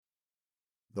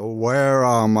The Where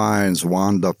Our Minds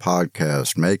Wander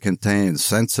podcast may contain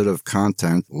sensitive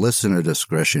content. Listener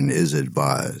discretion is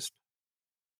advised.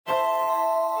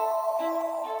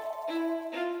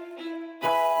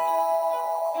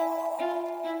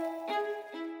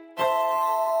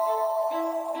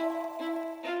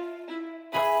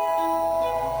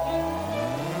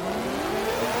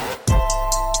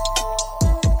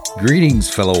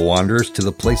 Greetings, fellow wanderers, to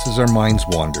the places our minds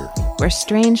wander. Where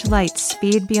strange lights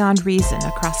speed beyond reason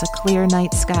across a clear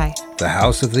night sky. The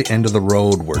house at the end of the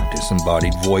road where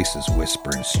disembodied voices whisper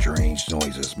and strange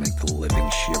noises make the living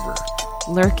shiver.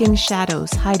 Lurking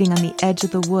shadows hiding on the edge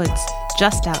of the woods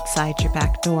just outside your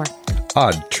back door.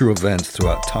 Odd, true events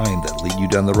throughout time that lead you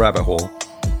down the rabbit hole.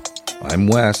 I'm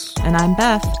Wes. And I'm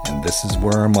Beth. And this is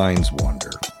Where Our Minds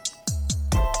Wander.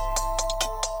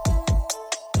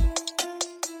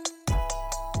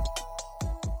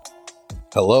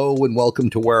 Hello and welcome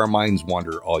to Where Our Minds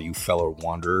Wander, all you fellow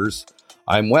wanderers.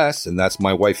 I'm Wes, and that's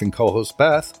my wife and co-host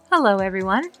Beth. Hello,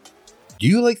 everyone. Do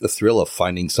you like the thrill of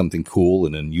finding something cool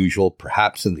and unusual,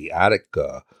 perhaps in the attic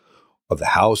of the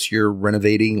house you're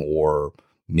renovating, or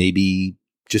maybe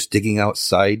just digging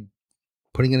outside,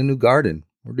 putting in a new garden,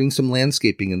 or doing some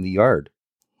landscaping in the yard?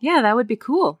 Yeah, that would be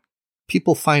cool.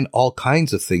 People find all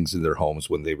kinds of things in their homes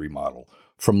when they remodel,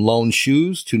 from loaned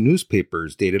shoes to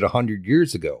newspapers dated 100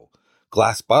 years ago.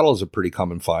 Glass bottles are pretty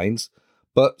common finds,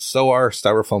 but so are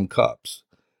styrofoam cups.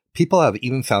 People have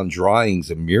even found drawings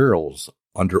and murals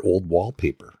under old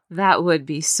wallpaper. That would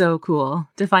be so cool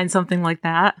to find something like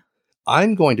that.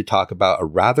 I'm going to talk about a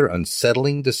rather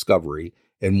unsettling discovery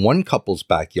in one couple's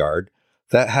backyard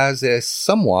that has a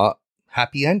somewhat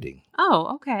happy ending.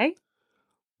 Oh, okay.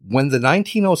 When the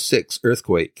 1906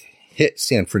 earthquake hit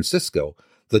San Francisco,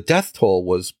 the death toll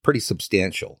was pretty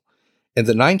substantial. In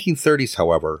the 1930s,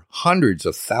 however, hundreds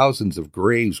of thousands of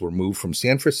graves were moved from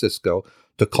San Francisco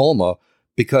to Colma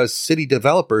because city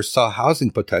developers saw housing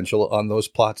potential on those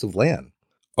plots of land.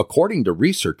 According to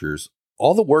researchers,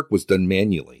 all the work was done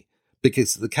manually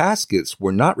because the caskets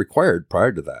were not required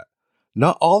prior to that.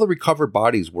 Not all the recovered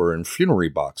bodies were in funerary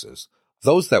boxes.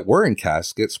 Those that were in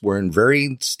caskets were in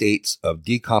varying states of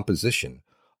decomposition,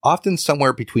 often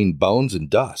somewhere between bones and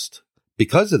dust.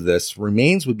 Because of this,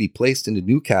 remains would be placed into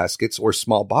new caskets or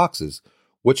small boxes,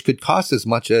 which could cost as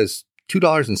much as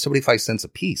 $2.75 a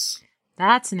piece.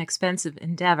 That's an expensive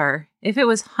endeavor. If it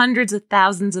was hundreds of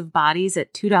thousands of bodies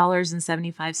at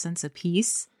 $2.75 a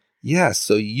piece. Yeah,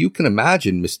 so you can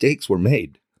imagine mistakes were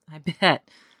made. I bet.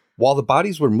 While the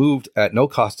bodies were moved at no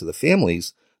cost to the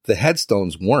families, the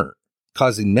headstones weren't,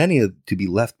 causing many to be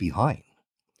left behind.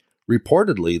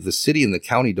 Reportedly, the city and the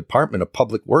county Department of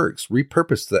Public Works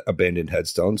repurposed the abandoned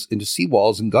headstones into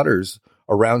seawalls and gutters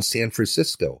around San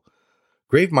Francisco.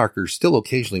 Grave markers still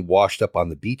occasionally washed up on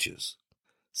the beaches.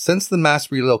 Since the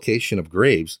mass relocation of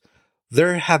graves,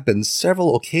 there have been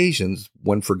several occasions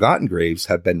when forgotten graves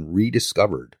have been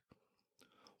rediscovered.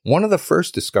 One of the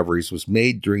first discoveries was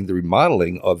made during the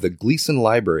remodeling of the Gleason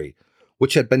Library,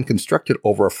 which had been constructed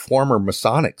over a former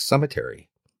Masonic cemetery.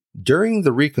 During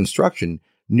the reconstruction,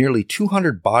 nearly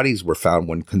 200 bodies were found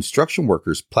when construction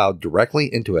workers plowed directly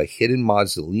into a hidden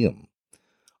mausoleum.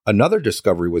 Another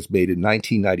discovery was made in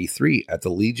 1993 at the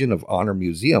Legion of Honor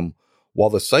Museum while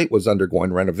the site was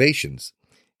undergoing renovations.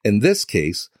 In this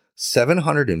case,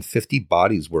 750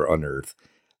 bodies were unearthed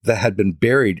that had been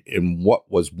buried in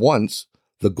what was once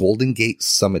the Golden Gate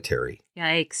Cemetery.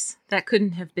 Yikes, that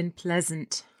couldn't have been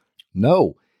pleasant.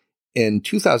 No. In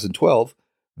 2012,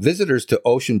 visitors to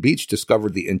Ocean Beach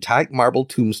discovered the intact marble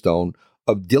tombstone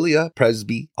of Delia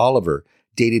Presby Oliver,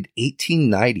 dated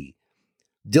 1890.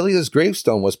 Delia's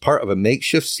gravestone was part of a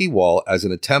makeshift seawall as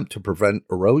an attempt to prevent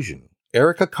erosion.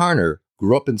 Erica Carner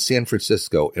grew up in San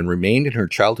Francisco and remained in her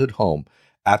childhood home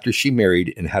after she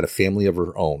married and had a family of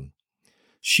her own.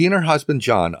 She and her husband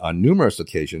John, on numerous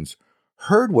occasions,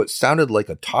 heard what sounded like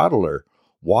a toddler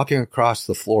walking across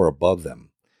the floor above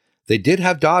them. They did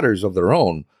have daughters of their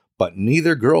own, but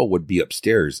neither girl would be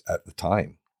upstairs at the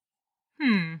time.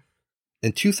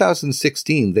 In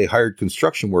 2016, they hired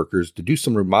construction workers to do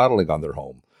some remodeling on their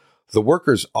home. The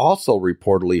workers also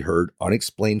reportedly heard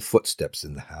unexplained footsteps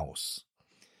in the house.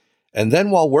 And then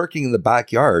while working in the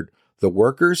backyard, the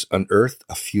workers unearthed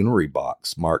a funerary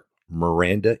box marked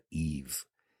Miranda Eve.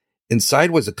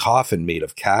 Inside was a coffin made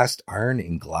of cast iron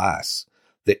and glass.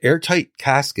 The airtight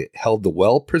casket held the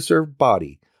well-preserved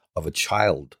body of a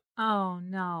child. Oh,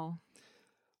 no.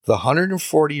 The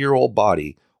 140-year-old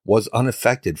body was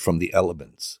unaffected from the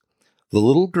elements. The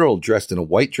little girl, dressed in a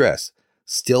white dress,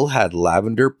 still had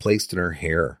lavender placed in her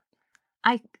hair.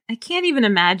 I can't even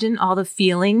imagine all the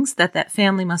feelings that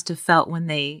family must have felt when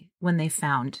they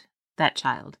found that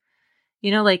child?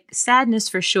 Like sadness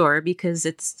for sure, because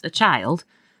it's a child,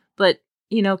 but,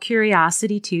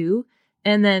 curiosity too.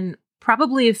 And then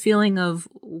probably a feeling of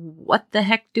what the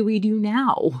heck do we do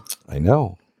now? I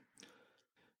know.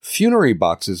 Funerary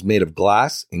boxes made of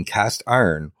glass and cast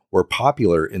iron were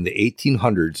popular in the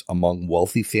 1800s among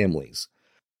wealthy families.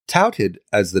 Touted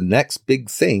as the next big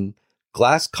thing,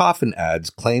 glass coffin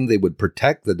ads claimed they would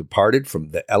protect the departed from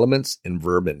the elements and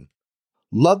vermin.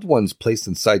 Loved ones placed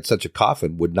inside such a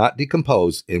coffin would not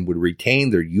decompose and would retain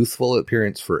their youthful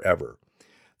appearance forever.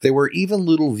 There were even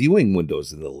little viewing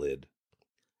windows in the lid.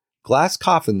 Glass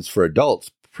coffins for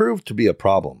adults proved to be a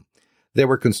problem. They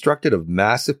were constructed of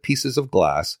massive pieces of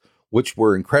glass, which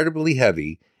were incredibly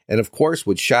heavy and of course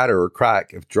would shatter or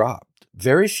crack if dropped.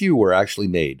 Very few were actually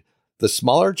made. The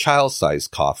smaller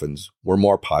child-sized coffins were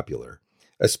more popular,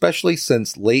 especially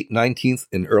since late 19th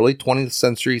and early 20th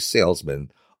century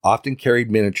salesmen often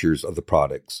carried miniatures of the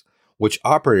products, which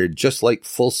operated just like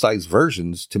full-size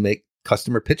versions to make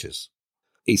customer pitches.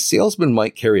 A salesman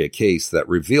might carry a case that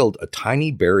revealed a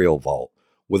tiny burial vault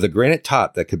with a granite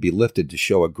top that could be lifted to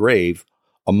show a grave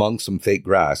among some fake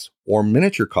grass, or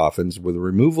miniature coffins with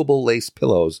removable lace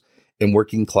pillows and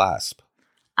working clasp.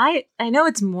 I know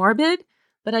it's morbid,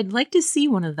 but I'd like to see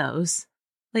one of those.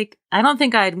 I don't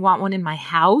think I'd want one in my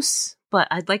house, but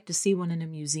I'd like to see one in a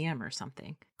museum or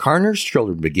something. Carner's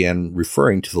children began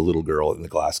referring to the little girl in the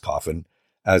glass coffin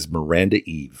as Miranda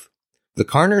Eve. The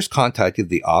Carners contacted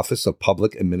the Office of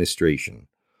Public Administration,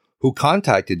 who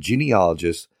contacted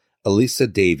genealogist Elisa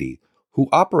Davy, who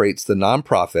operates the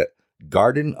nonprofit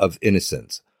Garden of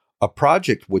Innocence, a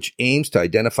project which aims to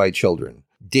identify children.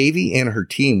 Davy and her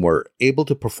team were able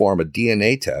to perform a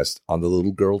DNA test on the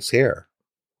little girl's hair.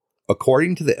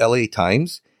 According to the LA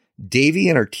Times, Davy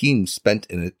and her team spent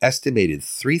an estimated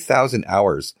 3,000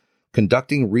 hours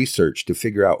conducting research to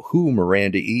figure out who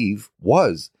Miranda Eve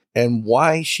was and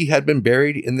why she had been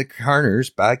buried in the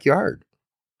Carners' backyard.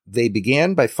 They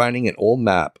began by finding an old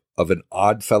map of an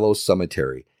Oddfellows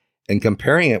cemetery and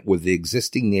comparing it with the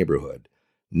existing neighborhood.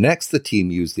 Next, the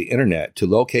team used the internet to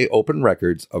locate open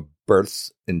records of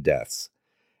births and deaths,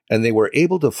 and they were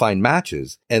able to find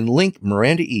matches and link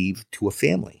Miranda Eve to a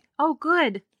family. Oh,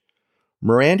 good.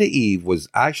 Miranda Eve was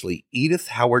actually Edith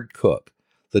Howard Cook,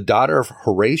 the daughter of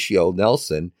Horatio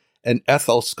Nelson and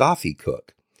Ethel Scoffey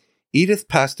Cook. Edith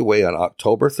passed away on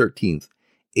October 13th,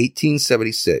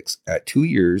 1876, at 2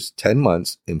 years, 10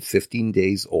 months, and 15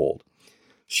 days old.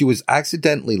 She was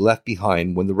accidentally left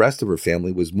behind when the rest of her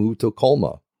family was moved to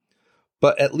Colma.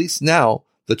 But at least now,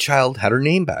 the child had her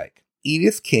name back.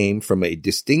 Edith came from a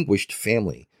distinguished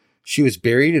family. She was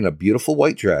buried in a beautiful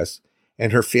white dress,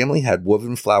 and her family had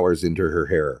woven flowers into her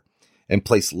hair and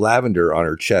placed lavender on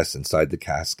her chest inside the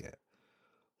casket.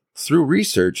 Through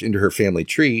research into her family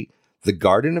tree, the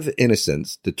Garden of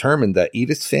Innocence determined that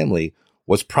Edith's family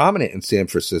was prominent in San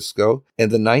Francisco in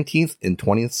the 19th and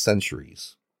 20th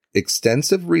centuries.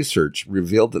 Extensive research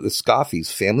revealed that the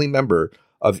Scoffeys, family member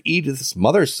of Edith's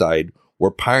mother's side,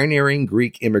 were pioneering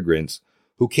Greek immigrants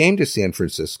who came to San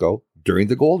Francisco during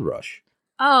the gold rush.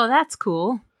 Oh, that's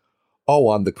cool. Oh,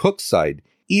 on the Cook side,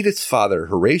 Edith's father,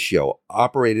 Horatio,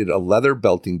 operated a leather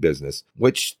belting business,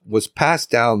 which was passed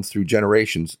down through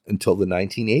generations until the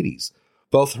 1980s.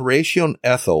 Both Horatio and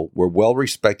Ethel were well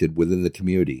respected within the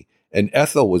community, and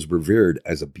Ethel was revered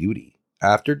as a beauty.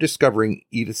 After discovering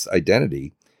Edith's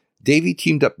identity, Davy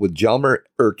teamed up with Jelmer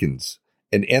Erkins,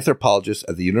 an anthropologist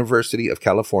at the University of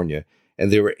California,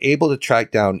 and they were able to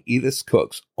track down Edith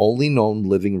Cook's only known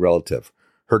living relative,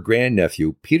 her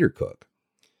grandnephew, Peter Cook.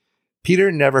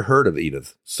 Peter never heard of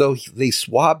Edith, so they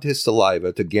swabbed his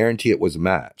saliva to guarantee it was a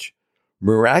match.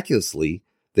 Miraculously,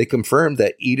 they confirmed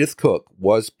that Edith Cook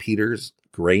was Peter's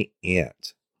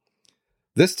great-aunt.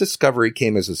 This discovery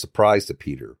came as a surprise to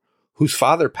Peter, whose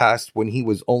father passed when he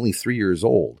was only 3 years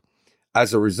old.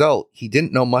 As a result, he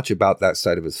didn't know much about that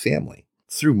side of his family.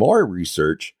 Through more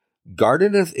research,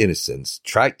 Garden of Innocence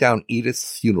tracked down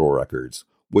Edith's funeral records,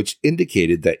 which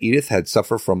indicated that Edith had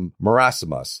suffered from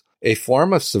marasmus, a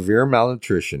form of severe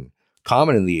malnutrition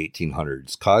common in the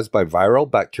 1800s, caused by viral,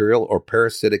 bacterial, or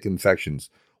parasitic infections,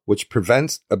 which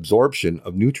prevents absorption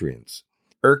of nutrients.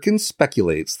 Erkin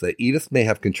speculates that Edith may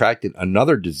have contracted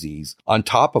another disease on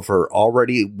top of her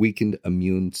already weakened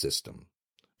immune system.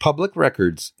 Public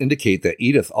records indicate that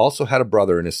Edith also had a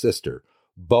brother and a sister,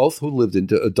 both who lived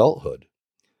into adulthood.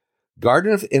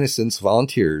 Garden of Innocence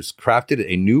volunteers crafted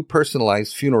a new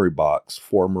personalized funerary box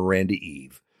for Miranda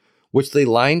Eve, which they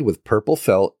lined with purple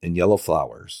felt and yellow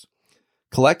flowers.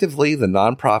 Collectively, the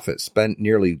nonprofit spent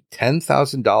nearly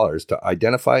 $10,000 to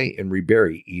identify and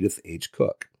rebury Edith H.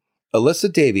 Cook.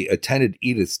 Alyssa Davy attended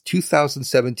Edith's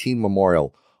 2017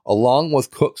 memorial along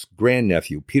with Cook's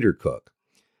grandnephew, Peter Cook.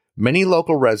 Many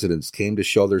local residents came to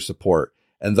show their support,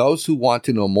 and those who want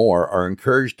to know more are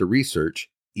encouraged to research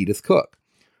Edith Cook.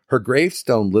 Her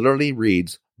gravestone literally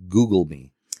reads, "Google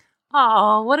me."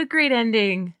 Oh, what a great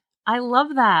ending. I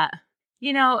love that.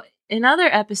 You know, in other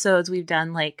episodes we've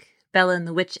done, like Bella and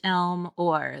the Witch Elm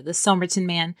or the Somerton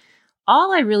Man,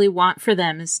 all I really want for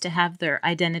them is to have their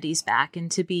identities back and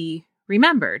to be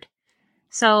remembered.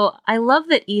 So I love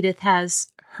that Edith has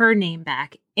her name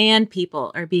back and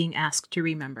people are being asked to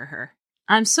remember her.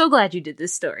 I'm so glad you did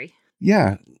this story.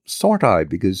 Yeah, so did I,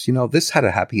 because, this had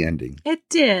a happy ending. It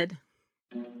did.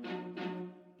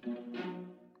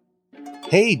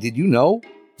 Hey, did you know?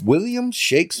 William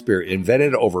Shakespeare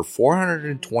invented over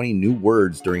 420 new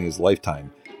words during his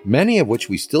lifetime, many of which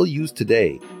we still use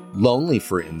today. Lonely,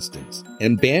 for instance,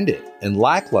 and bandit, and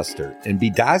lackluster, and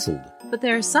bedazzled. But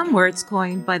there are some words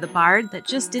coined by the bard that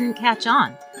just didn't catch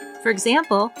on. For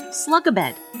example,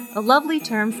 slug-a-bed, a lovely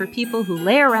term for people who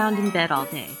lay around in bed all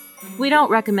day. We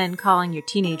don't recommend calling your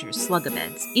teenagers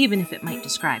slug-a-beds, even if it might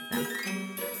describe them.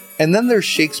 And then there's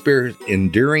Shakespeare's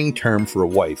enduring term for a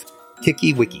wife,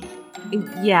 kicky-wicky.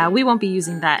 Yeah, we won't be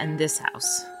using that in this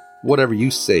house. Whatever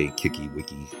you say,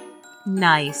 kicky-wicky.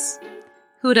 Nice.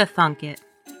 Who'da thunk it?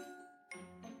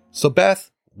 So,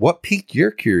 Beth, what piqued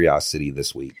your curiosity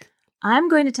this week? I'm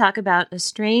going to talk about a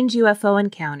strange UFO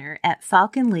encounter at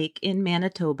Falcon Lake in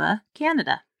Manitoba,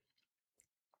 Canada.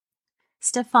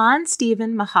 Stefan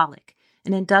Stephen Mahalik,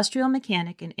 an industrial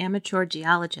mechanic and amateur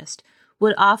geologist,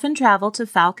 would often travel to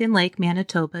Falcon Lake,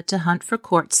 Manitoba to hunt for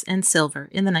quartz and silver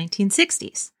in the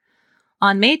 1960s.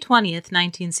 On May 20th,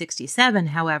 1967,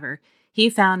 however, he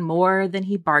found more than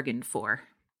he bargained for.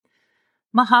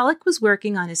 Mahalik was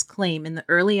working on his claim in the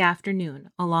early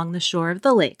afternoon along the shore of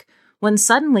the lake when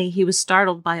suddenly he was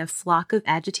startled by a flock of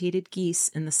agitated geese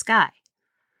in the sky.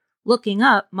 Looking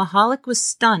up, Mahalik was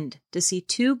stunned to see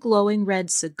two glowing red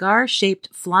cigar-shaped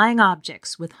flying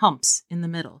objects with humps in the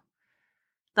middle.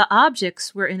 The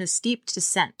objects were in a steep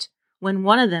descent when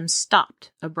one of them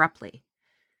stopped abruptly.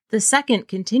 The second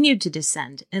continued to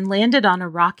descend and landed on a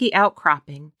rocky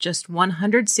outcropping just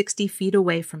 160 feet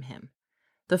away from him.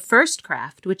 The first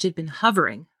craft, which had been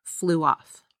hovering, flew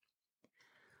off.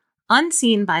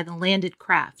 Unseen by the landed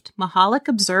craft, Mahalik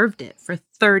observed it for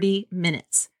 30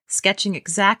 minutes, sketching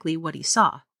exactly what he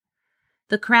saw.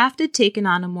 The craft had taken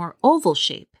on a more oval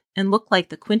shape and looked like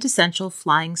the quintessential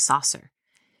flying saucer.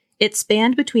 It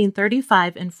spanned between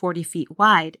 35 and 40 feet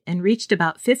wide and reached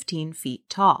about 15 feet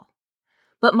tall.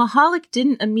 But Mahalik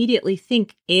didn't immediately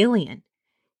think alien.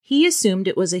 He assumed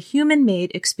it was a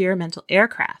human-made experimental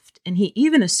aircraft, and he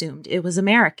even assumed it was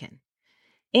American.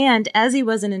 And as he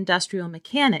was an industrial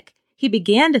mechanic, he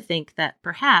began to think that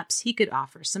perhaps he could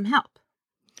offer some help.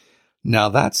 Now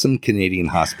that's some Canadian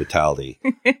hospitality.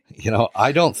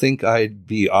 I don't think I'd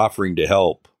be offering to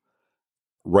help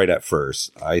right at first.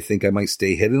 I think I might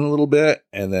stay hidden a little bit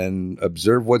and then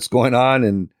observe what's going on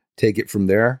and take it from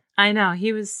there. I know.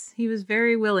 He was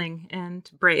very willing and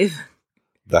brave.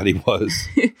 That he was.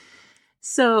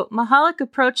 So Mahalik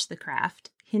approached the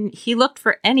craft. He looked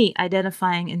for any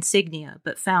identifying insignia,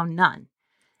 but found none.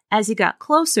 As he got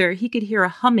closer, he could hear a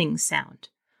humming sound.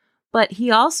 But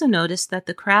he also noticed that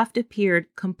the craft appeared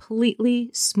completely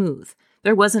smooth.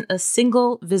 There wasn't a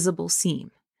single visible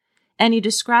seam. And he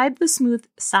described the smooth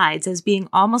sides as being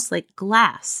almost like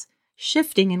glass,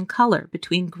 shifting in color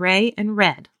between gray and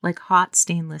red like hot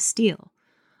stainless steel.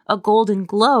 A golden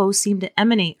glow seemed to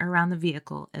emanate around the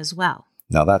vehicle as well.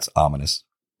 Now that's ominous.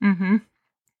 Mm-hmm.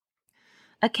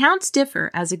 Accounts differ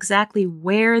as exactly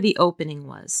where the opening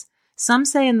was. Some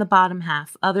say in the bottom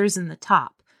half, others in the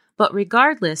top. But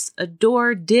regardless, a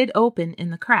door did open in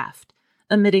the craft,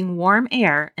 emitting warm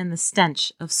air and the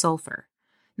stench of sulfur.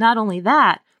 Not only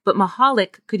that, but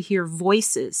Mahalik could hear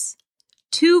voices.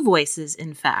 2 voices,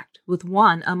 in fact, with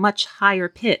one a much higher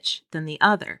pitch than the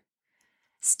other.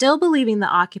 Still believing the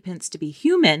occupants to be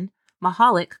human,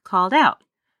 Mahalik called out,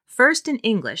 first in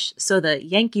English so the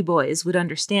Yankee boys would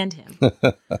understand him.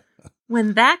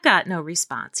 When that got no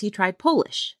response, he tried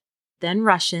Polish, then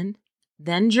Russian,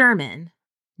 then German.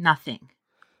 Nothing.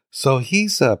 So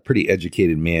he's a pretty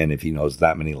educated man if he knows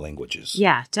that many languages.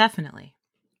 Yeah, definitely.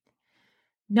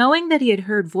 Knowing that he had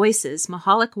heard voices,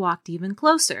 Mahalik walked even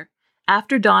closer,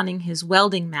 after donning his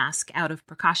welding mask out of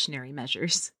precautionary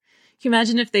measures. Can you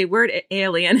imagine if they were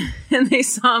alien and they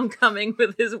saw him coming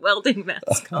with his welding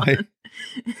mask on?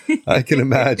 I can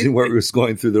imagine what was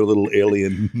going through their little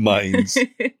alien minds.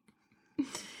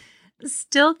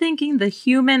 Still thinking the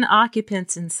human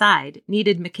occupants inside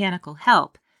needed mechanical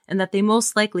help, and that they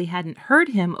most likely hadn't heard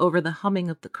him over the humming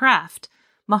of the craft,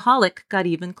 Mahalik got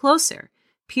even closer,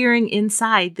 peering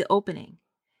inside the opening.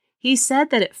 He said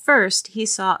that at first he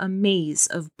saw a maze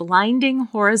of blinding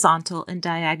horizontal and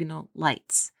diagonal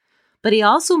lights, but he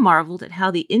also marveled at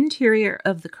how the interior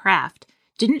of the craft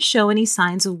didn't show any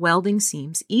signs of welding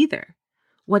seams either.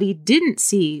 What he didn't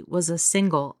see was a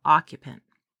single occupant.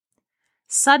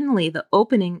 Suddenly, the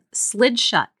opening slid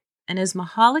shut, and as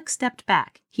Mahalik stepped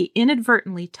back, he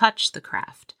inadvertently touched the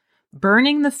craft,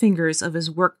 burning the fingers of his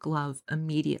work glove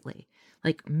immediately,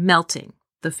 like melting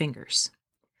the fingers.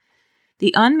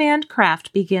 The unmanned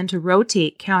craft began to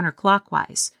rotate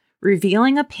counterclockwise,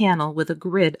 revealing a panel with a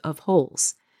grid of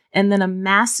holes, and then a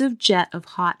massive jet of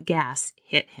hot gas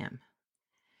hit him.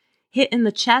 Hit in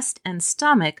the chest and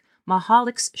stomach,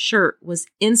 Mahalik's shirt was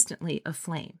instantly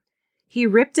aflame. He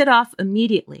ripped it off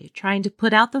immediately, trying to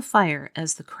put out the fire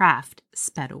as the craft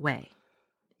sped away.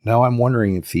 Now I'm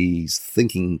wondering if he's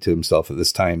thinking to himself at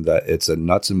this time that it's a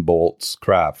nuts and bolts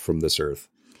craft from this earth.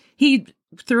 He,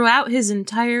 throughout his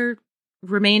entire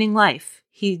remaining life,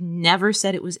 he never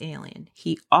said it was alien.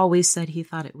 He always said he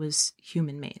thought it was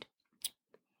human-made.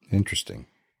 Interesting.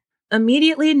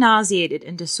 Immediately nauseated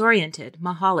and disoriented,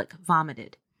 Mahalik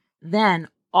vomited. Then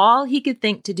all he could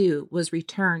think to do was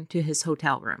return to his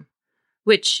hotel room,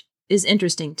 which is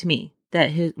interesting to me,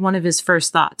 that one of his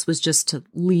first thoughts was just to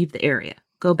leave the area,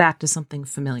 go back to something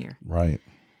familiar. Right.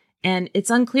 And it's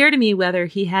unclear to me whether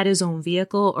he had his own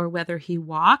vehicle or whether he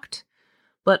walked,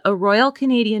 but a Royal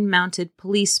Canadian Mounted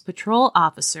Police patrol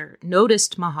officer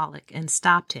noticed Mahalik and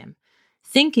stopped him,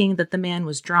 thinking that the man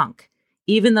was drunk,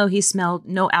 even though he smelled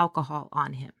no alcohol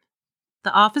on him.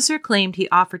 The officer claimed he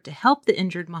offered to help the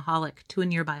injured Mahalik to a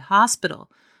nearby hospital,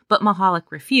 but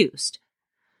Mahalik refused.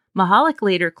 Mahalik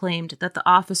later claimed that the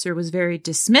officer was very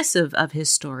dismissive of his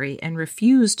story and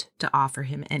refused to offer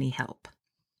him any help.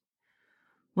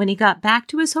 When he got back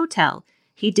to his hotel,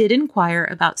 he did inquire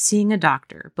about seeing a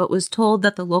doctor, but was told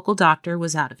that the local doctor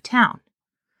was out of town.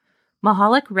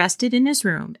 Mahalik rested in his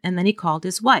room, and then he called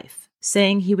his wife,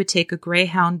 saying he would take a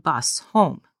Greyhound bus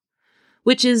home,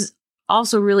 which is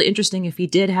also really interesting if he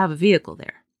did have a vehicle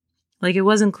there. Like, it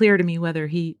wasn't clear to me whether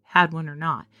he had one or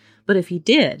not, but if he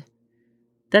did,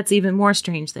 that's even more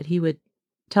strange that he would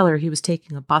tell her he was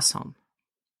taking a bus home.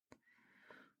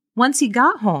 Once he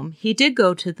got home, he did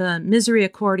go to the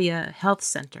Misericordia Health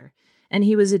Center, and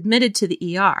he was admitted to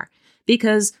the ER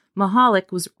because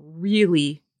Mahalik was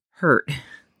really hurt.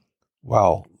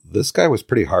 Wow, this guy was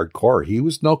pretty hardcore. He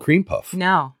was no cream puff.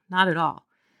 No, not at all.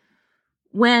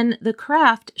 When the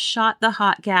craft shot the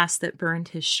hot gas that burned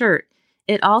his shirt,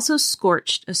 it also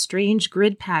scorched a strange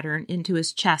grid pattern into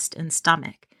his chest and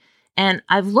stomach. And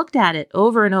I've looked at it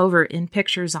over and over in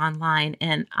pictures online,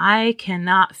 and I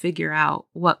cannot figure out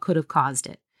what could have caused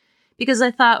it. Because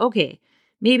I thought, okay,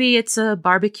 maybe it's a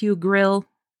barbecue grill,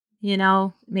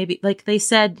 maybe like they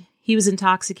said he was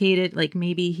intoxicated, like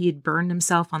maybe he had burned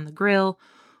himself on the grill,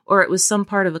 or it was some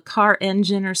part of a car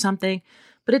engine or something.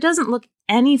 But it doesn't look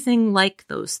anything like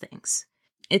those things.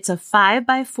 It's a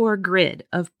 5x4 grid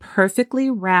of perfectly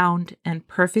round and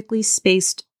perfectly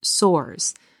spaced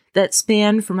sores that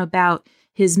span from about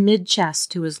his mid-chest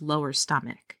to his lower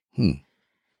stomach.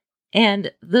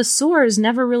 And the sores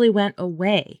never really went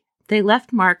away. They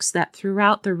left marks that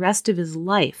throughout the rest of his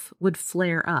life would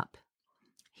flare up.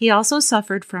 He also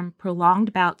suffered from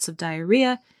prolonged bouts of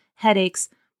diarrhea, headaches,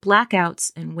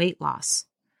 blackouts, and weight loss.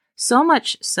 So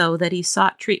much so that he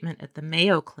sought treatment at the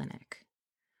Mayo Clinic.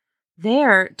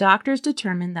 There, doctors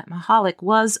determined that Mahalik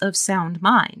was of sound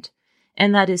mind,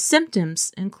 and that his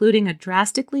symptoms, including a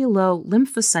drastically low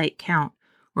lymphocyte count,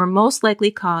 were most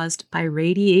likely caused by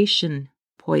radiation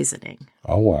poisoning.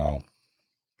 Oh, wow.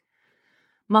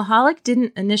 Mahalik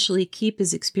didn't initially keep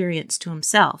his experience to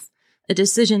himself, a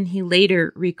decision he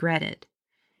later regretted.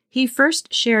 He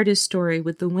first shared his story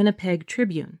with the Winnipeg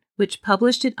Tribune, which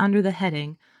published it under the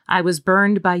heading, "I was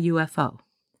burned by UFO."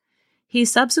 He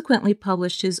subsequently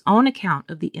published his own account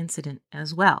of the incident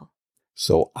as well.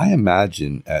 So I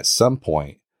imagine at some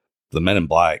point, the Men in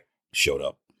Black showed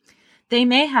up. They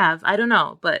may have, I don't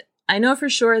know, but I know for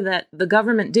sure that the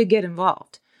government did get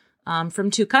involved from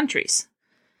 2 countries.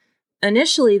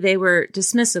 Initially, they were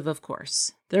dismissive, of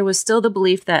course. There was still the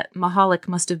belief that Mahalik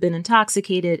must have been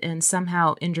intoxicated and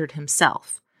somehow injured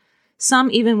himself. Some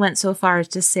even went so far as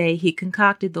to say he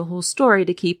concocted the whole story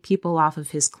to keep people off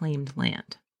of his claimed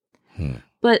land.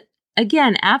 But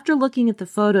again, after looking at the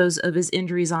photos of his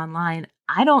injuries online,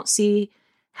 I don't see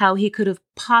how he could have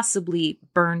possibly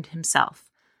burned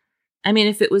himself. I mean,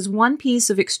 if it was one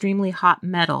piece of extremely hot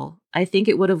metal, I think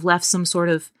it would have left some sort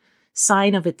of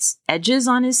sign of its edges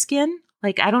on his skin,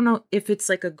 Like, I don't know if it's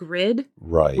like a grid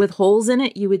Right. with holes in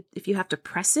it. You would, if you have to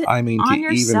press it I mean, on to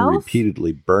yourself. even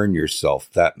repeatedly burn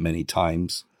yourself that many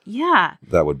times, Yeah.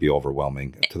 that would be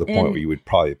overwhelming to the point And- where you would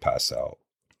probably pass out.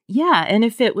 Yeah. And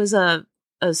if it was a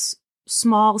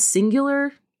small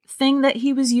singular thing that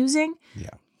he was using, Yeah.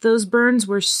 those burns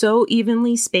were so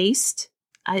evenly spaced.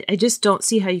 I just don't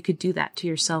see how you could do that to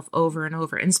yourself over and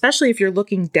over. And especially if you're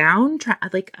looking down, I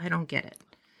don't get it.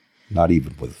 Not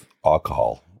even with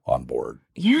alcohol on board.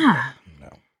 Yeah.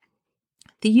 No.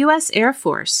 The U.S. Air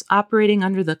Force, operating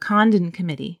under the Condon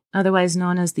Committee, otherwise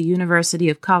known as the University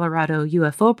of Colorado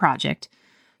UFO Project,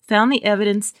 found the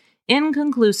evidence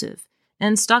inconclusive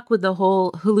and stuck with the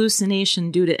whole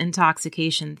hallucination due to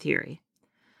intoxication theory.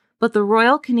 But the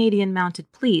Royal Canadian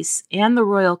Mounted Police and the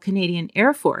Royal Canadian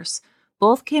Air Force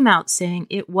both came out saying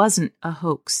it wasn't a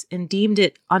hoax and deemed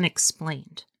it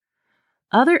unexplained.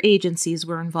 Other agencies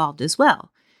were involved as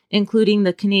well, including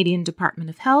the Canadian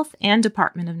Department of Health and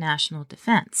Department of National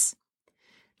Defense.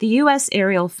 The U.S.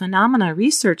 Aerial Phenomena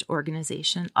Research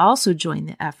Organization also joined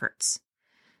the efforts.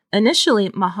 Initially,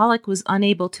 Mahalik was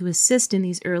unable to assist in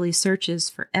these early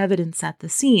searches for evidence at the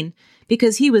scene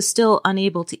because he was still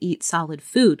unable to eat solid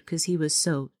food because he was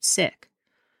so sick.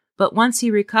 But once he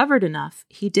recovered enough,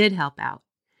 he did help out.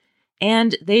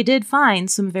 And they did find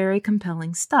some very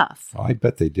compelling stuff. I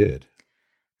bet they did.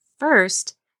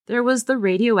 First, there was the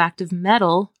radioactive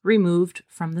metal removed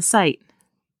from the site.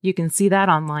 You can see that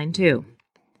online too.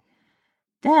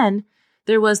 Then,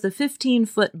 there was the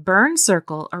 15-foot burn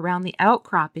circle around the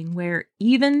outcropping where,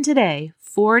 even today,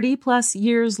 40-plus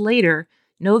years later,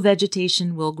 no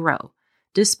vegetation will grow,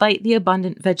 despite the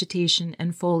abundant vegetation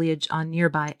and foliage on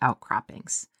nearby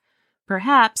outcroppings.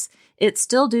 Perhaps it's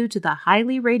still due to the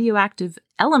highly radioactive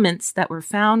elements that were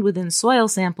found within soil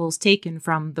samples taken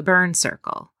from the burn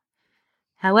circle.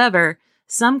 However,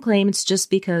 some claim it's just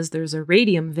because there's a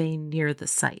radium vein near the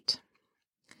site.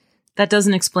 That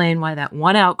doesn't explain why that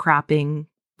one outcropping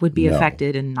would be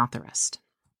affected and not the rest.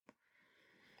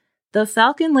 The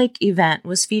Falcon Lake event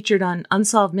was featured on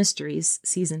Unsolved Mysteries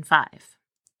Season 5,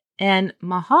 and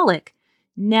Mahalik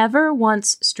never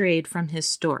once strayed from his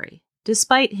story,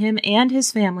 despite him and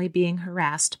his family being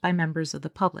harassed by members of the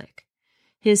public.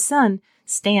 His son,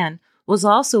 Stan, was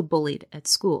also bullied at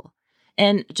school.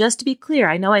 And just to be clear,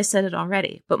 I know I said it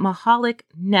already, but Mahalik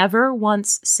never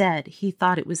once said he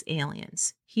thought it was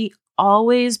aliens. He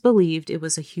always believed it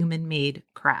was a human-made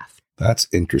craft. That's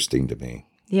interesting to me.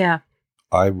 Yeah.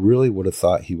 I really would have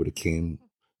thought he would have came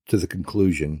to the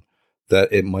conclusion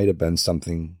that it might have been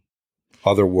something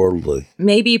otherworldly.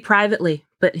 Maybe privately,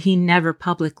 but he never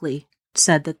publicly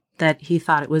said that he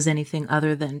thought it was anything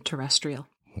other than terrestrial.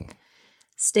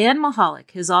 Stan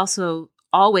Mahalik has also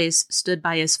always stood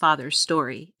by his father's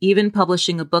story, even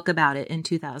publishing a book about it in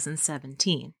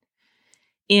 2017.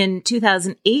 In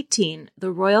 2018,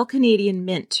 the Royal Canadian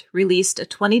Mint released a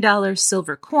 $20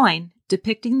 silver coin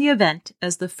depicting the event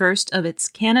as the first of its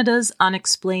Canada's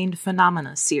Unexplained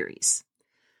Phenomena series.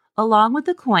 Along with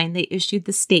the coin, they issued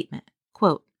the statement,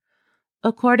 quote,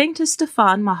 "According to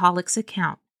Stefan Mahalik's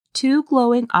account, 2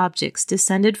 glowing objects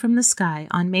descended from the sky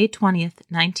on May 20th,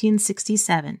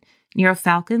 1967, near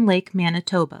Falcon Lake,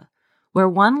 Manitoba, where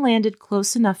one landed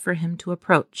close enough for him to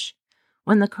approach.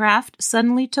 When the craft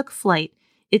suddenly took flight,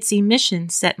 its emission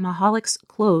set Mahalik's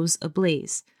clothes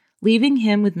ablaze, leaving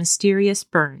him with mysterious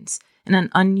burns and an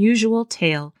unusual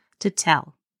tale to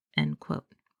tell." End quote.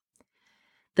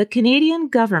 The Canadian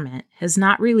government has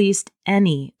not released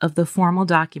any of the formal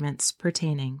documents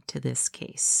pertaining to this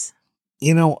case.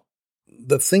 You know,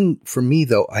 the thing for me,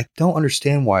 though, I don't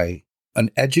understand why an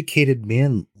educated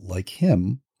man like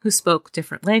him, who spoke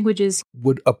different languages,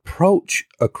 would approach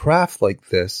a craft like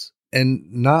this and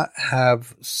not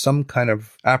have some kind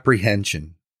of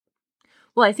apprehension.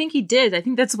 Well, I think he did. I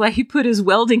think that's why he put his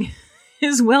welding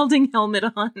helmet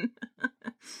on.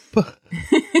 But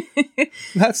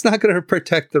that's not going to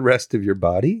protect the rest of your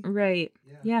body. Right.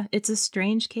 Yeah, it's a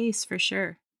strange case for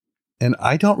sure. And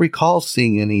I don't recall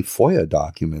seeing any FOIA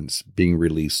documents being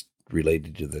released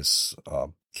related to this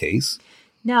case.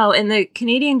 No, and the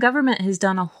Canadian government has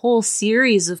done a whole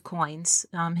series of coins.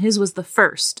 His was the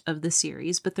first of the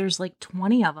series, but there's like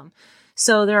 20 of them.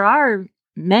 So there are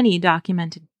many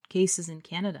documented cases in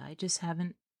Canada. I just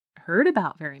haven't heard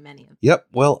about very many of them. Yep.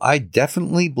 Well, I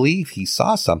definitely believe he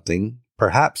saw something,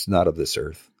 perhaps not of this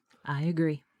earth. I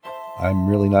agree. I'm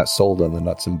really not sold on the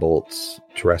nuts and bolts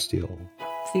terrestrial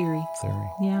Theory. theory.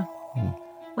 Yeah.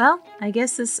 Well, I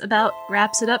guess this about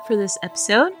wraps it up for this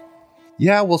episode.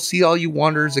 Yeah, we'll see all you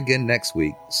wanderers again next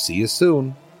week. See you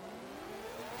soon.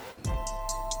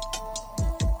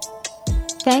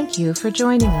 Thank you for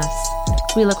joining us.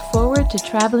 We look forward to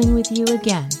traveling with you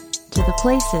again to the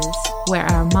places where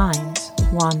our minds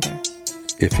wander.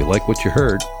 If you like what you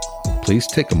heard, please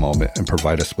take a moment and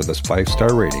provide us with a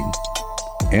 5-star rating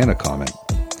and a comment.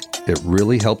 It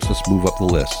really helps us move up the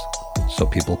list so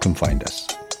people can find us.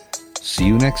 See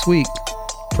you next week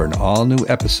for an all-new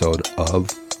episode of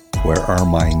Where Our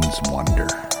Minds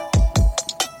Wander.